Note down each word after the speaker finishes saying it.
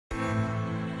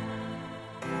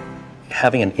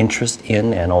having an interest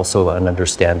in and also an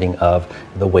understanding of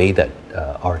the way that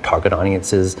our target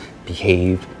audiences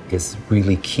behave is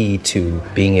really key to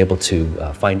being able to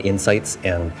find insights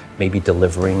and maybe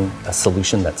delivering a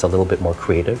solution that's a little bit more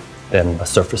creative than a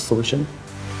surface solution.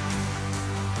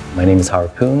 My name is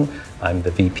Howard Poon. I'm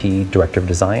the VP Director of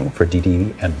Design for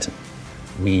DDB Edmonton.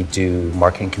 We do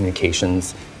marketing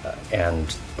communications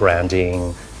and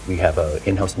branding. We have an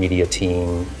in-house media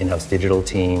team, in-house digital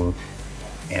team,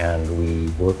 and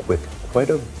we work with quite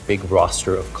a big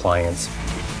roster of clients.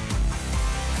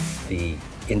 The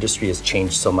industry has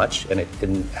changed so much, and it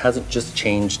hasn't just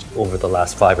changed over the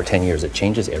last 5 or 10 years, it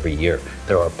changes every year.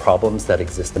 There are problems that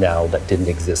exist now that didn't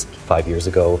exist 5 years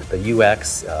ago. The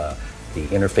UX, the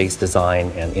interface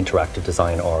design and interactive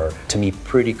design are, to me,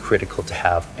 pretty critical to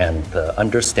have, and the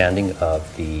understanding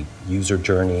of the user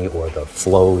journey or the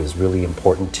flow is really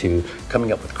important to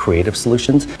coming up with creative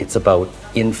solutions. It's about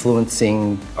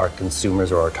influencing our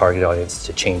consumers or our target audience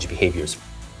to change behaviors.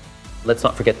 Let's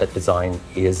not forget that design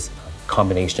is a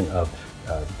combination of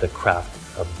the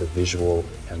craft of the visual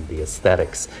and the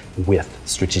aesthetics with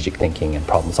strategic thinking and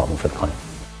problem solving for the client.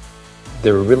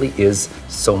 There really is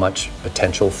so much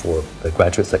potential for the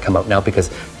graduates that come out now, because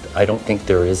I don't think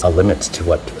there is a limit to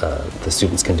what the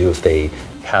students can do if they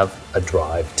have a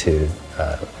drive to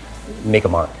make a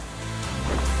mark.